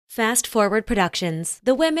Fast Forward Productions.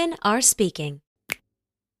 The women are speaking.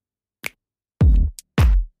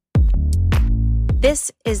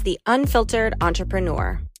 This is The Unfiltered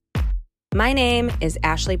Entrepreneur. My name is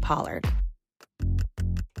Ashley Pollard.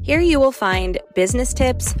 Here you will find business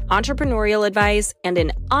tips, entrepreneurial advice, and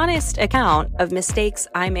an honest account of mistakes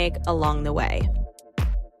I make along the way.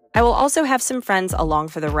 I will also have some friends along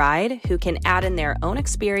for the ride who can add in their own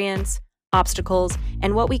experience, obstacles,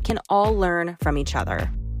 and what we can all learn from each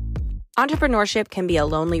other. Entrepreneurship can be a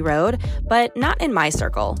lonely road, but not in my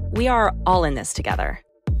circle. We are all in this together.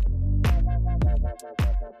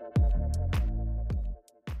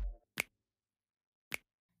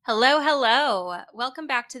 Hello. Welcome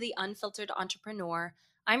back to The Unfiltered Entrepreneur.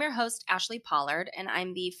 I'm your host, Ashley Pollard, and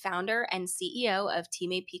I'm the founder and CEO of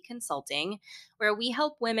Team AP Consulting, where we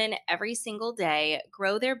help women every single day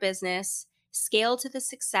grow their business, scale to the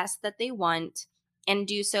success that they want, and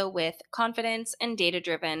do so with confidence and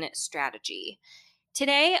data-driven strategy.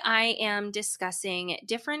 Today, I am discussing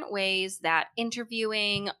different ways that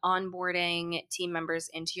interviewing, onboarding team members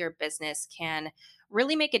into your business can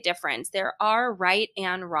really make a difference. There are right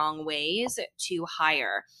and wrong ways to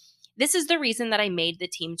hire. This is the reason that I made the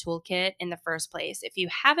team toolkit in the first place. If you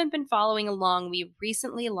haven't been following along, we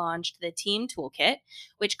recently launched the team toolkit,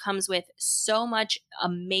 which comes with so much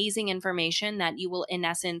amazing information that you will, in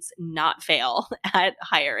essence, not fail at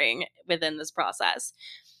hiring within this process.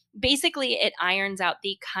 Basically, it irons out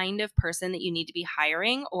the kind of person that you need to be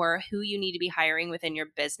hiring or who you need to be hiring within your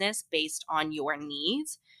business based on your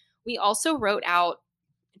needs. We also wrote out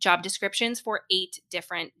job descriptions for 8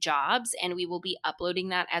 different jobs, and we will be uploading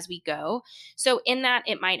that as we go. So in that,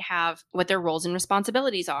 it might have what their roles and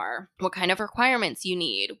responsibilities are, what kind of requirements you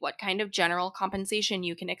need, what kind of general compensation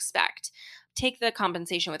you can expect. Take the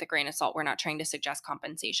compensation with a grain of salt. We're not trying to suggest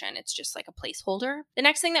compensation. It's just like a placeholder. The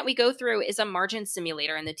next thing that we go through is a margin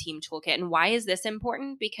simulator in the team toolkit. And why is this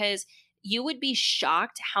important? Because you would be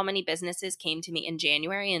shocked how many businesses came to me in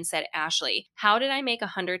January and said, Ashley, how did I make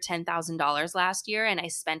 $110,000 last year and I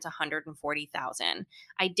spent $140,000?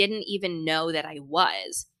 I didn't even know that I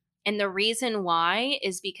was. And the reason why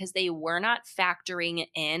is because they were not factoring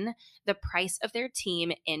in the price of their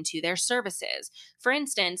team into their services. For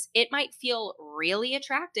instance, it might feel really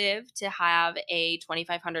attractive to have a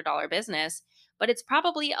 $2,500 business, but it's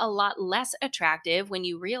probably a lot less attractive when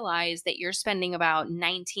you realize that you're spending about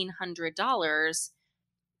 $1,900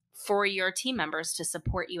 for your team members to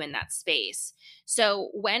support you in that space. So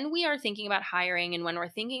when we are thinking about hiring and when we're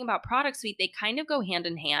thinking about product suite, they kind of go hand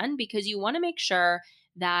in hand because you want to make sure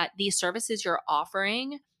that the services you're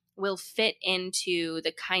offering will fit into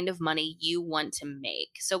the kind of money you want to make.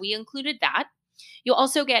 So we included that. You'll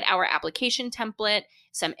also get our application template,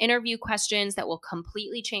 some interview questions that will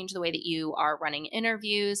completely change the way that you are running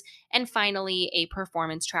interviews, and finally, a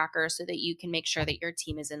performance tracker so that you can make sure that your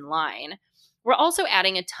team is in line. We're also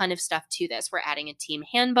adding a ton of stuff to this. We're adding a team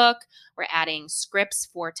handbook. We're adding scripts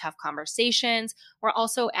for tough conversations. We're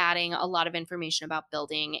also adding a lot of information about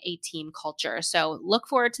building a team culture. So look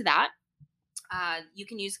forward to that. You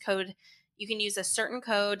can use a certain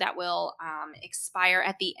code that will expire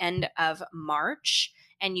at the end of March,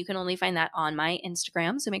 and you can only find that on my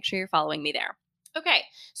Instagram, so make sure you're following me there. Okay,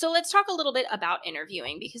 so let's talk a little bit about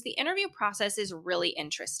interviewing because the interview process is really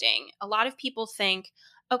interesting. A lot of people think,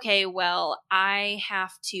 okay, well, I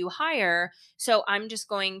have to hire, so I'm just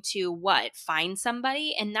going to find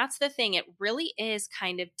somebody? And that's the thing. It really is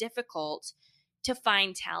kind of difficult to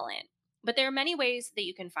find talent. But there are many ways that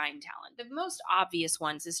you can find talent. The most obvious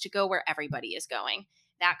ones is to go where everybody is going.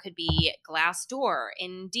 That could be Glassdoor,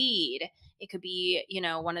 Indeed. It could be,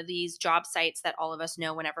 one of these job sites that all of us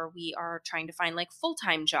know whenever we are trying to find like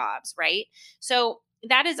full-time jobs, right? So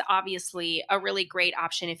that is obviously a really great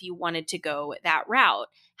option if you wanted to go that route.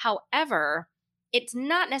 However, it's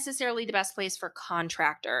not necessarily the best place for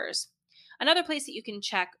contractors. Another place that you can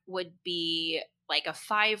check would be like a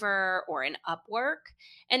Fiverr or an Upwork.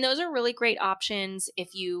 And those are really great options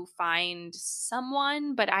if you find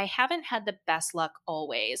someone, but I haven't had the best luck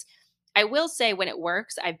always. I will say when it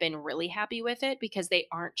works, I've been really happy with it because they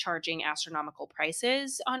aren't charging astronomical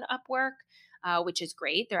prices on Upwork, which is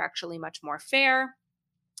great. They're actually much more fair.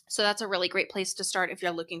 So that's a really great place to start if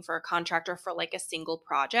you're looking for a contractor for like a single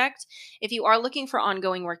project. If you are looking for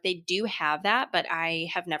ongoing work, they do have that, but I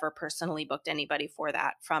have never personally booked anybody for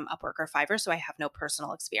that from Upwork or Fiverr, so I have no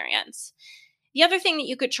personal experience. The other thing that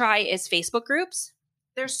you could try is Facebook groups.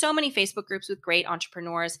 There's so many Facebook groups with great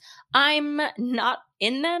entrepreneurs. I'm not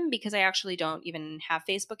in them because I actually don't even have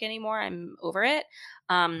Facebook anymore. I'm over it.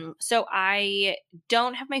 So I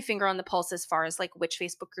don't have my finger on the pulse as far as like which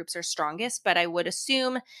Facebook groups are strongest, but I would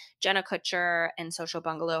assume Jenna Kutcher and Social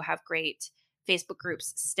Bungalow have great Facebook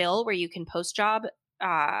groups still where you can post job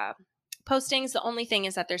uh, postings. The only thing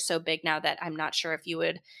is that they're so big now that I'm not sure if you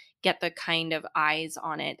would get the kind of eyes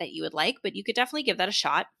on it that you would like, but you could definitely give that a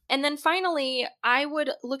shot. And then finally, I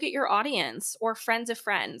would look at your audience or friends of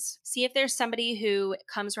friends. See if there's somebody who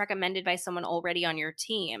comes recommended by someone already on your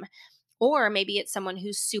team. Or maybe it's someone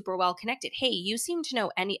who's super well connected. Hey, you seem to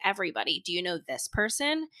know everybody. Do you know this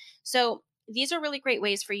person? So these are really great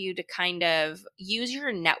ways for you to kind of use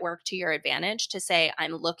your network to your advantage to say,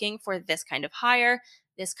 I'm looking for this kind of hire,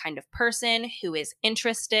 this kind of person who is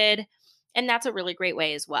interested. And that's a really great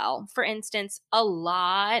way as well. For instance, a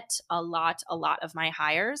lot of my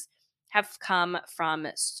hires have come from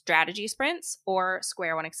strategy sprints or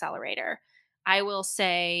Square One Accelerator. I will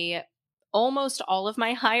say almost all of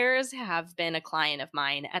my hires have been a client of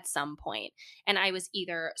mine at some point. And I was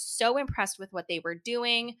either so impressed with what they were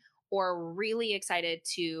doing or really excited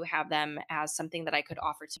to have them as something that I could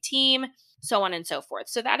offer to the team, so on and so forth.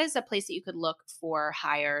 So that is a place that you could look for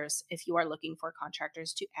hires if you are looking for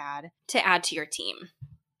contractors to add to your team.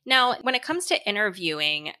 Now, when it comes to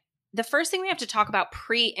interviewing, the first thing we have to talk about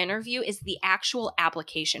pre-interview is the actual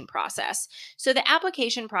application process. So the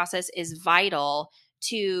application process is vital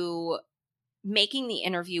to making the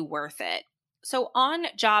interview worth it. So, on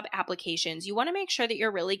job applications, you want to make sure that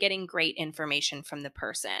you're really getting great information from the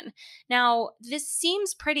person. Now, this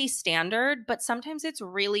seems pretty standard, but sometimes it's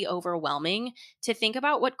really overwhelming to think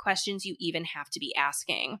about what questions you even have to be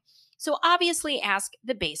asking. So, obviously, ask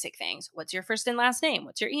the basic things. What's your first and last name?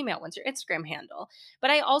 What's your email? What's your Instagram handle?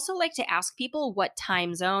 But I also like to ask people what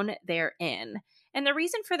time zone they're in. And the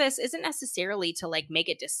reason for this isn't necessarily to like make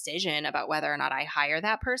a decision about whether or not I hire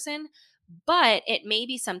that person, but it may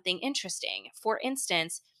be something interesting. For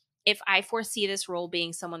instance, if I foresee this role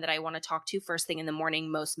being someone that I want to talk to first thing in the morning,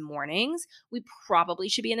 most mornings, we probably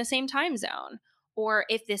should be in the same time zone. Or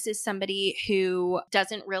if this is somebody who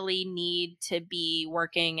doesn't really need to be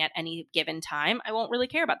working at any given time, I won't really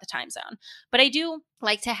care about the time zone. But I do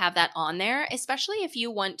like to have that on there, especially if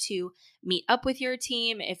you want to meet up with your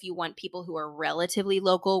team, if you want people who are relatively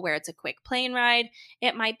local where it's a quick plane ride,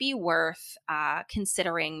 it might be worth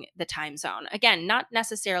considering the time zone. Again, not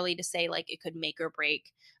necessarily to say like it could make or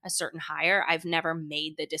break a certain hire. I've never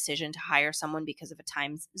made the decision to hire someone because of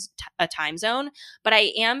a time zone, but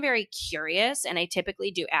I am very curious and I typically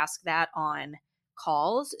do ask that on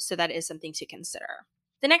calls, so that is something to consider.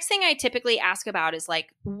 The next thing I typically ask about is like,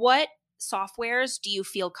 what softwares do you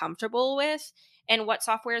feel comfortable with and what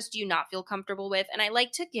softwares do you not feel comfortable with? And I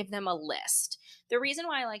like to give them a list. The reason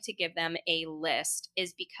why I like to give them a list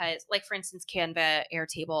is because, like, for instance, Canva,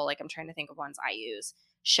 Airtable, like I'm trying to think of ones I use,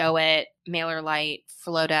 Show It, MailerLite,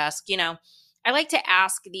 Flowdesk, I like to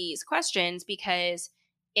ask these questions because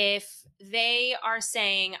if they are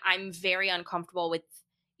saying, I'm very uncomfortable with,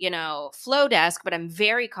 Flowdesk, but I'm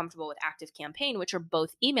very comfortable with ActiveCampaign, which are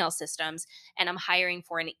both email systems, and I'm hiring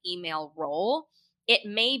for an email role, it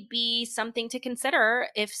may be something to consider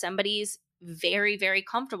if somebody's very, very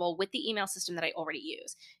comfortable with the email system that I already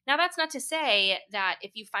use. Now, that's not to say that if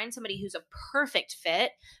you find somebody who's a perfect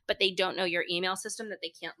fit, but they don't know your email system, that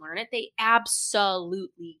they can't learn it. They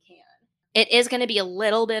absolutely can. It is going to be a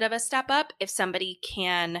little bit of a step up if somebody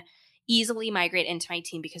can easily migrate into my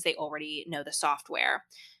team because they already know the software.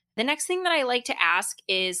 The next thing that I like to ask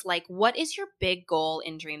is like, what is your big goal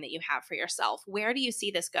and dream that you have for yourself? Where do you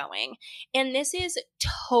see this going? And this is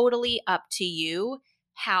totally up to you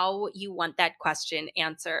how you want that question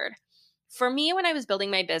answered. For me, when I was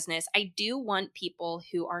building my business, I do want people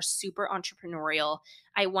who are super entrepreneurial.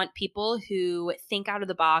 I want people who think out of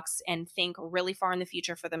the box and think really far in the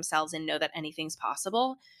future for themselves and know that anything's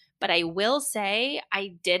possible. But I will say,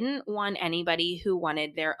 I didn't want anybody who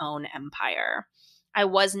wanted their own empire. I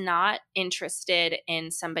was not interested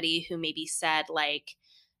in somebody who maybe said, like,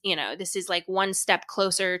 this is like one step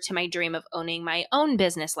closer to my dream of owning my own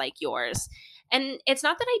business like yours. And it's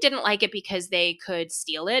not that I didn't like it because they could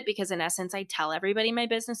steal it, because in essence, I tell everybody my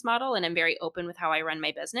business model and I'm very open with how I run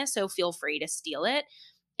my business. So feel free to steal it.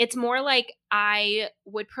 It's more like I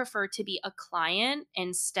would prefer to be a client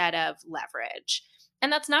instead of leverage. And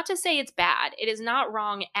that's not to say it's bad. It is not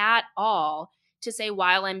wrong at all to say,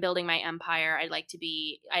 while I'm building my empire, I'd like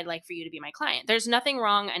for you to be my client. There's nothing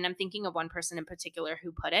wrong. And I'm thinking of one person in particular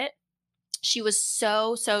who put it. She was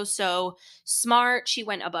so, so, so smart. She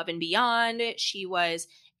went above and beyond. She was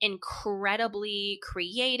incredibly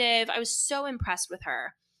creative. I was so impressed with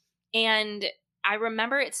her. And I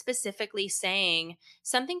remember it specifically saying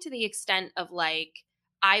something to the extent of like,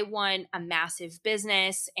 I want a massive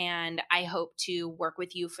business and I hope to work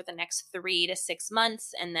with you for the next 3 to 6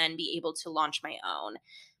 months and then be able to launch my own.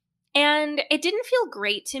 And it didn't feel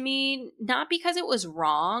great to me, not because it was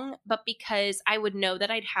wrong, but because I would know that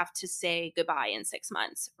I'd have to say goodbye in 6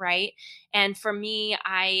 months, right? And for me,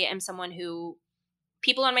 I am someone who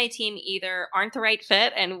people on my team either aren't the right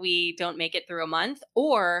fit and we don't make it through a month,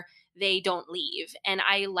 or they don't leave. And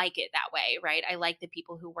I like it that way, right? I like the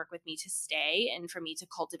people who work with me to stay and for me to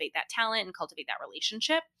cultivate that talent and cultivate that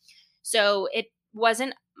relationship. So it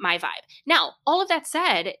wasn't my vibe. Now, all of that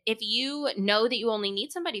said, if you know that you only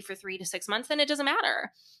need somebody for 3 to 6 months, then it doesn't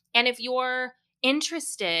matter. And if you're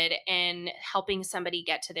interested in helping somebody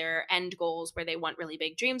get to their end goals where they want really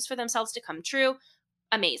big dreams for themselves to come true,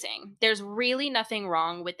 amazing. There's really nothing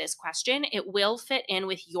wrong with this question. It will fit in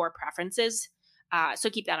with your preferences. So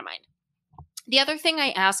keep that in mind. The other thing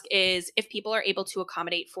I ask is if people are able to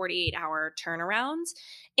accommodate 48-hour turnarounds.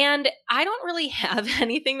 And I don't really have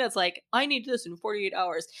anything that's like, I need this in 48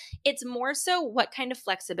 hours. It's more so what kind of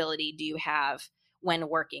flexibility do you have when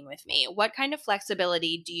working with me? What kind of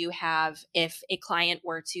flexibility do you have if a client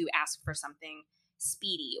were to ask for something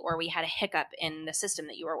speedy, or we had a hiccup in the system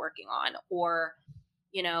that you were working on, or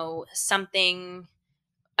something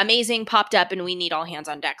amazing popped up and we need all hands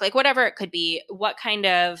on deck, like whatever it could be. What kind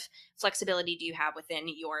of flexibility do you have within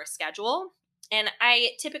your schedule? And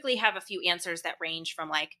I typically have a few answers that range from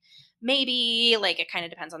like, maybe, like it kind of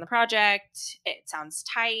depends on the project, it sounds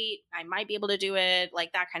tight, I might be able to do it,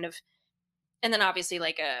 like that kind of. And then obviously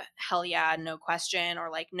like a hell yeah, no question, or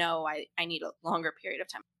like, no, I need a longer period of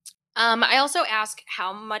time. I also ask,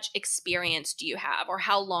 how much experience do you have, or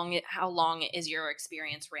how long is your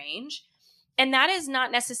experience range? And that is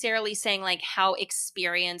not necessarily saying like how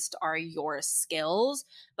experienced are your skills,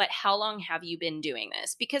 but how long have you been doing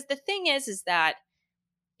this? Because the thing is that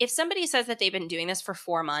if somebody says that they've been doing this for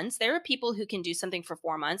 4 months, there are people who can do something for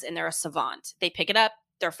 4 months and they're a savant. They pick it up,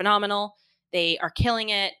 they're phenomenal, they are killing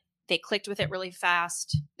it, they clicked with it really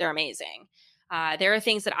fast, they're amazing. There are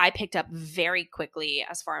things that I picked up very quickly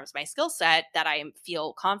as far as my skill set that I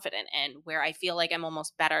feel confident in, where I feel like I'm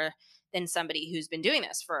almost better than somebody who's been doing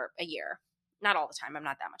this for a year. Not all the time. I'm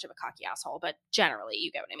not that much of a cocky asshole, but generally,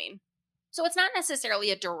 you get what I mean. So it's not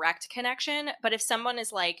necessarily a direct connection, but if someone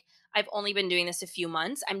is like, I've only been doing this a few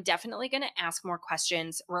months, I'm definitely going to ask more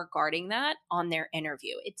questions regarding that on their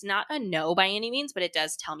interview. It's not a no by any means, but it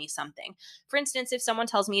does tell me something. For instance, if someone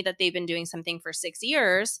tells me that they've been doing something for 6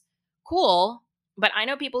 years, cool. But I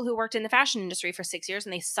know people who worked in the fashion industry for 6 years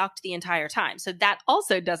and they sucked the entire time. So that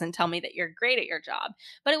also doesn't tell me that you're great at your job,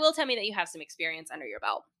 but it will tell me that you have some experience under your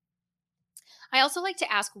belt. I also like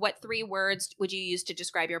to ask, what 3 words would you use to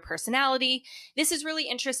describe your personality? This is really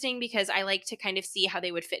interesting because I like to kind of see how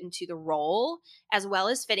they would fit into the role as well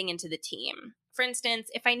as fitting into the team. For instance,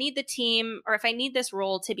 if I need the team, or if I need this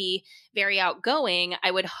role to be very outgoing,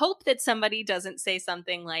 I would hope that somebody doesn't say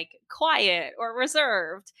something like quiet or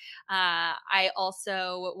reserved. I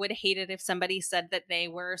also would hate it if somebody said that they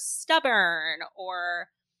were stubborn, or,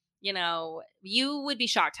 you would be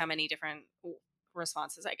shocked how many different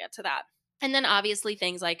responses I get to that. And then obviously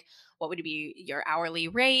things like, what would be your hourly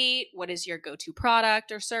rate? What is your go-to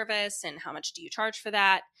product or service? And how much do you charge for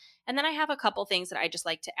that? And then I have a couple things that I just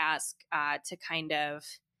like to ask to kind of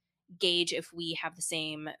gauge if we have the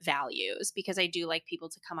same values, because I do like people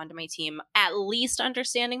to come onto my team at least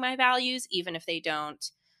understanding my values, even if they don't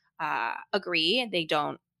agree.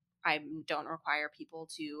 I don't require people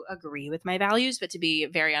to agree with my values, but to be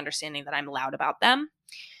very understanding that I'm loud about them.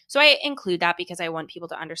 So I include that because I want people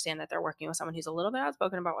to understand that they're working with someone who's a little bit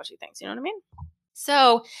outspoken about what she thinks. You know what I mean?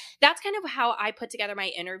 So that's kind of how I put together my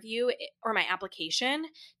interview or my application.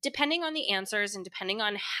 Depending on the answers and depending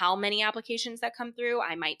on how many applications that come through,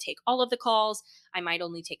 I might take all of the calls. I might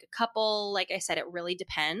only take a couple. Like I said, it really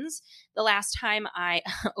depends. The last time I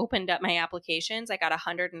opened up my applications, I got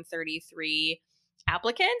 133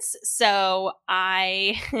 applicants. So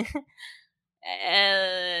that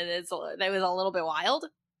was a little bit wild.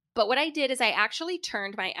 But what I did is I actually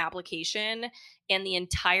turned my application and the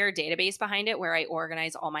entire database behind it, where I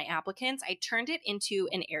organize all my applicants, I turned it into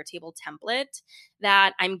an Airtable template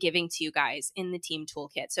that I'm giving to you guys in the team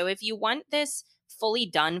toolkit. So if you want this fully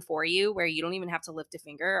done for you, where you don't even have to lift a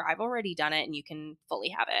finger, I've already done it and you can fully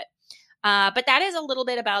have it. But that is a little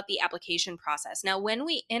bit about the application process. Now, when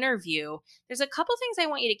we interview, there's a couple things I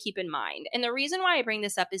want you to keep in mind. And the reason why I bring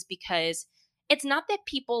this up is because it's not that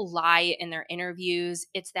people lie in their interviews.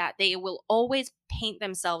 It's that they will always paint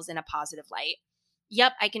themselves in a positive light.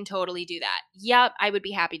 Yep, I can totally do that. Yep, I would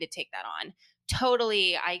be happy to take that on.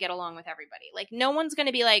 Totally, I get along with everybody. Like, no one's going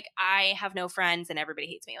to be like, I have no friends and everybody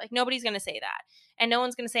hates me. Like, nobody's going to say that. And no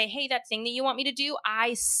one's going to say, hey, that thing that you want me to do,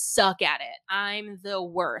 I suck at it. I'm the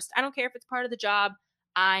worst. I don't care if it's part of the job.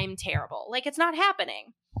 I'm terrible. Like, it's not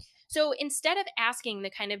happening. So instead of asking the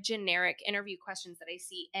kind of generic interview questions that I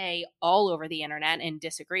see A, all over the internet and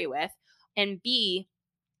disagree with, and B,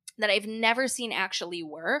 that I've never seen actually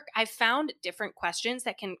work, I've found different questions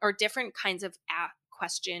that can, or different kinds of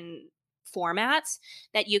question formats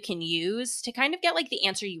that you can use to kind of get like the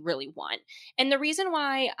answer you really want. And the reason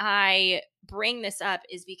why I bring this up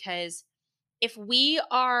is because if we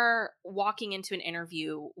are walking into an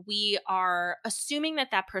interview, we are assuming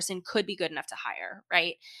that that person could be good enough to hire,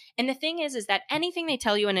 right? And the thing is that anything they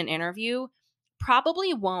tell you in an interview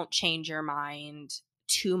probably won't change your mind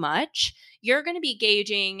too much. You're going to be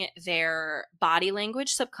gauging their body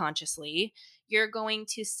language subconsciously. You're going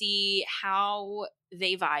to see how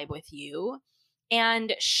they vibe with you.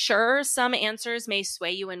 And sure, some answers may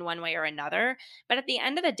sway you in one way or another, but at the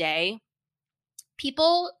end of the day,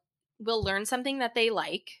 people will learn something that they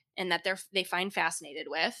like and that they find fascinated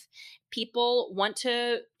with. People want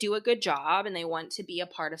to do a good job and they want to be a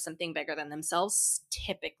part of something bigger than themselves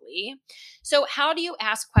typically. So how do you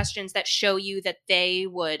ask questions that show you that they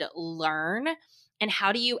would learn? And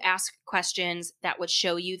how do you ask questions that would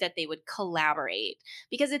show you that they would collaborate?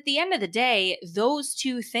 Because at the end of the day, those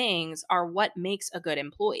two things are what makes a good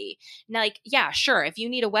employee. Now, like, yeah, sure, if you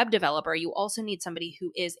need a web developer, you also need somebody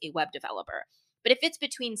who is a web developer. But if it's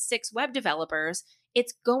between 6 web developers,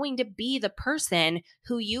 it's going to be the person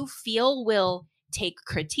who you feel will take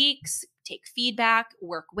critiques, take feedback,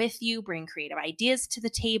 work with you, bring creative ideas to the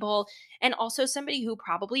table, and also somebody who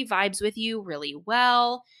probably vibes with you really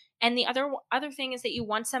well. And the other thing is that you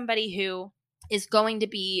want somebody who is going to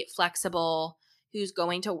be flexible, who's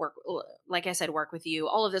going to work, like I said, work with you,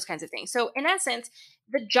 all of those kinds of things. So in essence,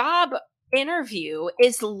 the job interview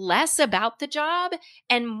is less about the job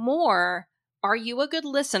and more, are you a good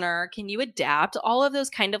listener? Can you adapt? All of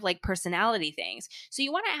those kind of like personality things. So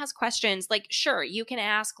you want to ask questions like, sure, you can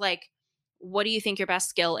ask like, what do you think your best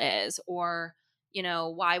skill is? Or,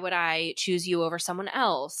 why would I choose you over someone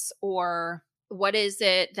else? Or what is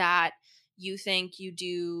it that you think you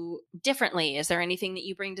do differently? Is there anything that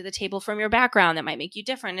you bring to the table from your background that might make you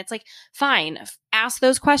different? It's like, fine, ask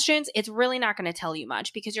those questions. It's really not going to tell you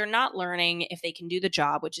much because you're not learning if they can do the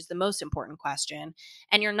job, which is the most important question.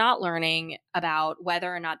 And you're not learning about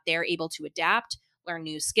whether or not they're able to adapt, learn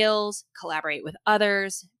new skills, collaborate with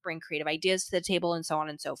others, bring creative ideas to the table, and so on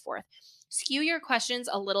and so forth. Skew your questions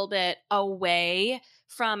a little bit away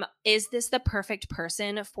from, is this the perfect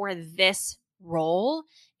person for this role?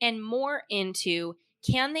 And more into,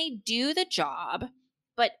 can they do the job?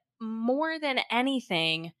 But more than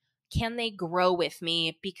anything, can they grow with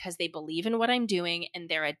me because they believe in what I'm doing and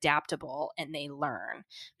they're adaptable and they learn?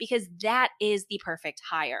 Because that is the perfect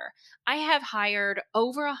hire. I have hired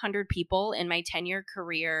over 100 people in my 10-year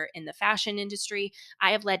career in the fashion industry.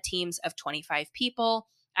 I have led teams of 25 people.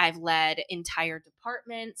 I've led entire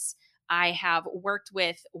departments. I have worked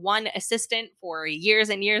with one assistant for years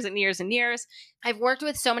and years and years and years. I've worked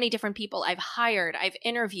with so many different people. I've hired, I've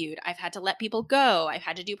interviewed, I've had to let people go, I've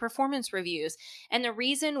had to do performance reviews. And the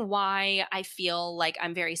reason why I feel like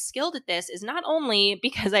I'm very skilled at this is not only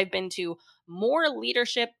because I've been to more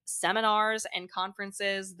leadership seminars and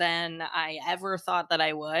conferences than I ever thought that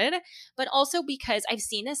I would, but also because I've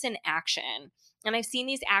seen this in action. And I've seen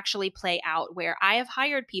these actually play out where I have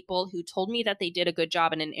hired people who told me that they did a good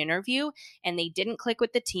job in an interview and they didn't click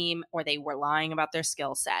with the team or they were lying about their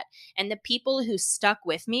skill set. And the people who stuck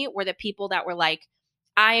with me were the people that were like,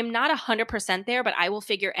 I am not 100% there, but I will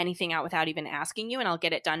figure anything out without even asking you and I'll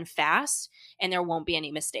get it done fast and there won't be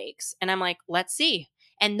any mistakes. And I'm like, let's see.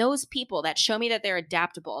 And those people that show me that they're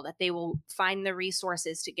adaptable, that they will find the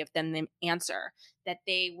resources to give them the answer, that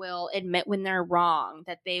they will admit when they're wrong,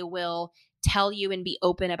 that they will tell you and be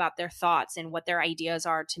open about their thoughts and what their ideas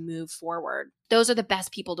are to move forward. Those are the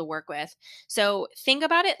best people to work with. So think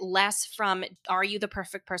about it less from, are you the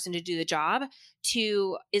perfect person to do the job,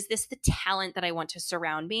 to, is this the talent that I want to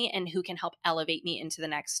surround me and who can help elevate me into the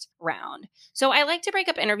next round? So I like to break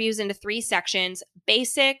up interviews into 3 sections: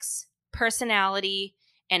 basics, personality,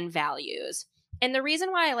 and values. And the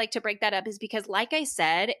reason why I like to break that up is because, like I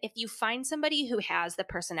said, if you find somebody who has the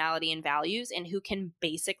personality and values and who can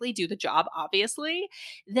basically do the job, obviously,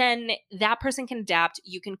 then that person can adapt.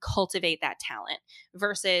 You can cultivate that talent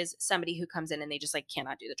versus somebody who comes in and they just like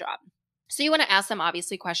cannot do the job. So you want to ask them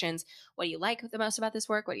obviously questions. What do you like the most about this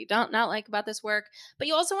work? What do you don't not like about this work? But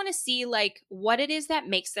you also want to see like what it is that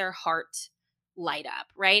makes their heart light up,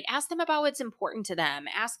 right? Ask them about what's important to them.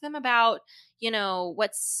 Ask them about,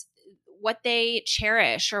 what they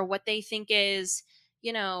cherish or what they think is,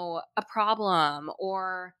 a problem,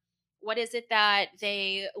 or what is it that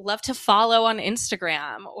they love to follow on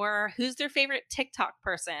Instagram, or who's their favorite TikTok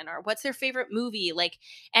person, or what's their favorite movie,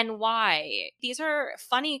 and why. These are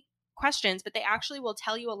funny questions, but they actually will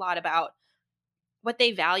tell you a lot about what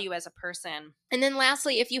they value as a person. And then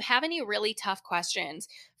lastly, if you have any really tough questions,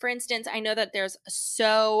 for instance, I know that there's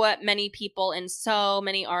so many people in so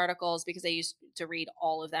many articles, because I used to read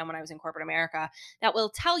all of them when I was in corporate America, that will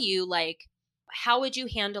tell you how would you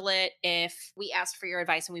handle it if we asked for your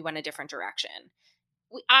advice and we went a different direction?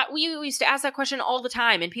 We used to ask that question all the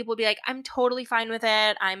time, and people would be like, I'm totally fine with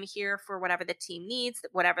it. I'm here for whatever the team needs,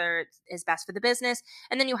 whatever is best for the business.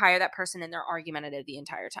 And then you hire that person and they're argumentative the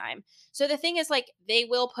entire time. So the thing is, they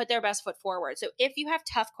will put their best foot forward. So if you have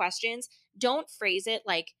tough questions, don't phrase it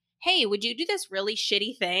like, hey, would you do this really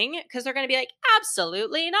shitty thing? Because they're going to be like,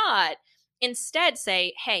 absolutely not. Instead,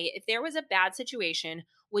 say, hey, if there was a bad situation,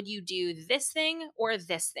 would you do this thing or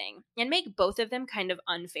this thing? And make both of them kind of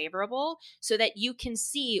unfavorable so that you can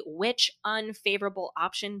see which unfavorable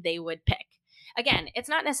option they would pick. Again, it's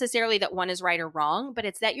not necessarily that one is right or wrong, but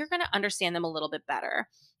it's that you're going to understand them a little bit better.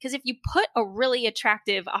 Because if you put a really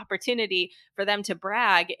attractive opportunity for them to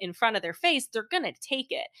brag in front of their face, they're going to take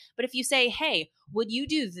it. But if you say, hey, would you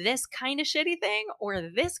do this kind of shitty thing or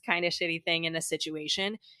this kind of shitty thing in a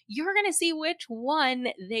situation, you're going to see which one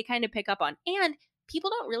they kind of pick up on. And people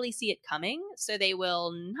don't really see it coming, so they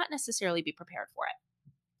will not necessarily be prepared for it.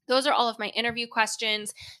 Those are all of my interview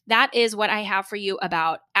questions. That is what I have for you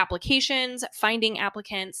about applications, finding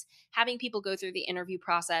applicants, having people go through the interview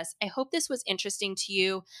process. I hope this was interesting to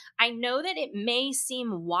you. I know that it may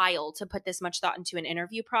seem wild to put this much thought into an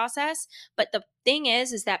interview process, but the thing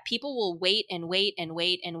is that people will wait and wait and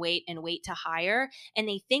wait and wait and wait to hire, and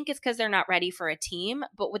they think it's because they're not ready for a team,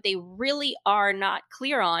 but what they really are not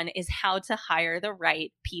clear on is how to hire the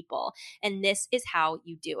right people, and this is how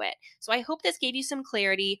you do it. So I hope this gave you some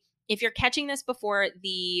clarity. If you're catching this before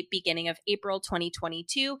the beginning of April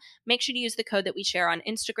 2022, make sure to use the code that we share on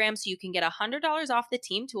Instagram so you can get $100 off the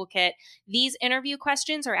team toolkit. These interview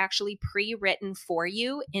questions are actually pre-written for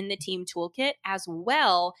you in the team toolkit, as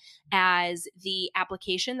well as the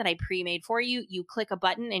application that I pre-made for you. You click a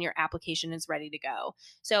button and your application is ready to go.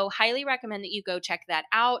 So highly recommend that you go check that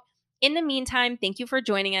out. In the meantime, thank you for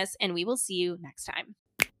joining us, and we will see you next time.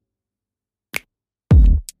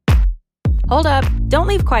 Hold up, don't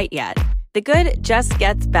leave quite yet. The good just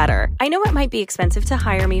gets better. I know it might be expensive to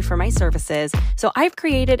hire me for my services, so I've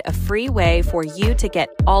created a free way for you to get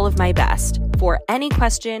all of my best for any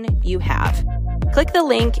question you have. Click the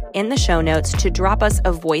link in the show notes to drop us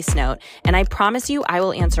a voice note, and I promise you I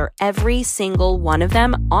will answer every single one of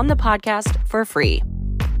them on the podcast for free.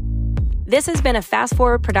 This has been a Fast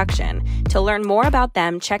Forward production. To learn more about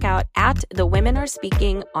them, check out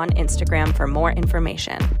 @TheWomenAreSpeaking on Instagram for more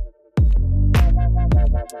information.